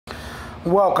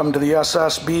Welcome to the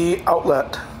SSB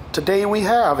outlet. Today we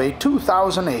have a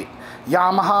 2008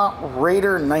 Yamaha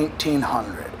Raider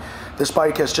 1900. This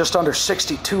bike has just under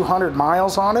 6,200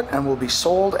 miles on it and will be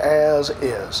sold as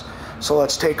is. So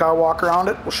let's take our walk around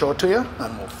it, we'll show it to you,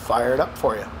 and we'll fire it up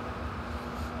for you.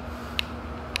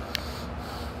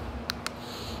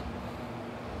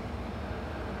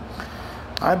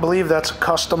 I believe that's a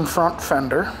custom front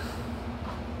fender.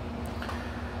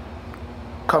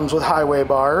 Comes with highway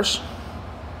bars,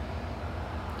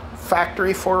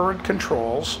 factory forward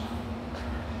controls,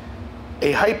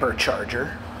 a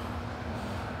hypercharger,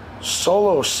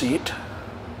 solo seat,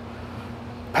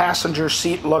 passenger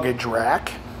seat luggage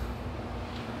rack.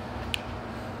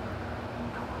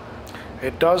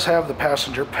 It does have the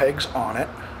passenger pegs on it.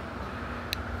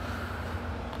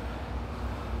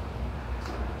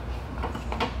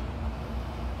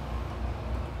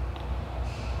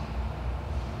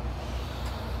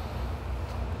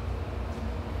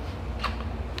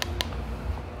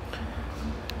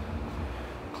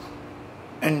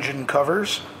 Engine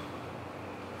covers,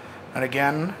 and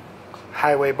again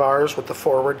highway bars with the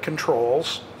forward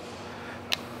controls.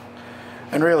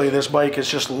 And really this bike is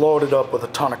just loaded up with a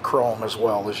ton of chrome as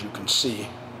well, as you can see.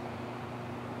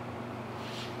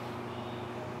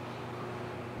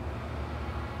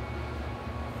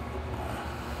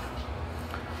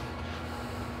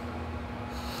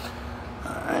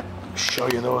 Alright, show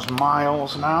you those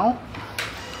miles now.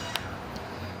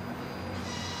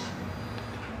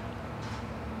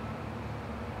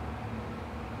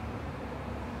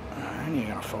 And you're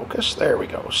going to focus. There we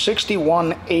go.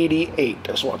 6188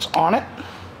 is what's on it.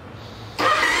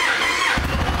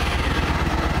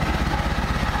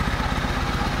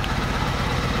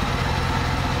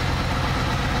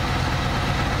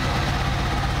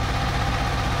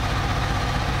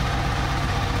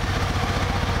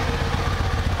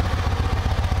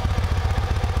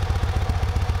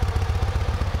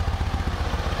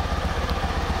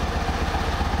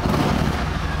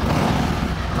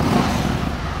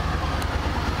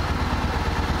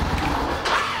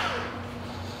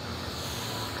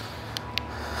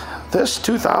 This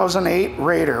 2008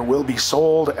 Raider will be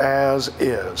sold as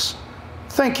is.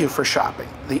 Thank you for shopping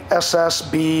the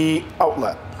SSB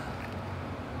outlet.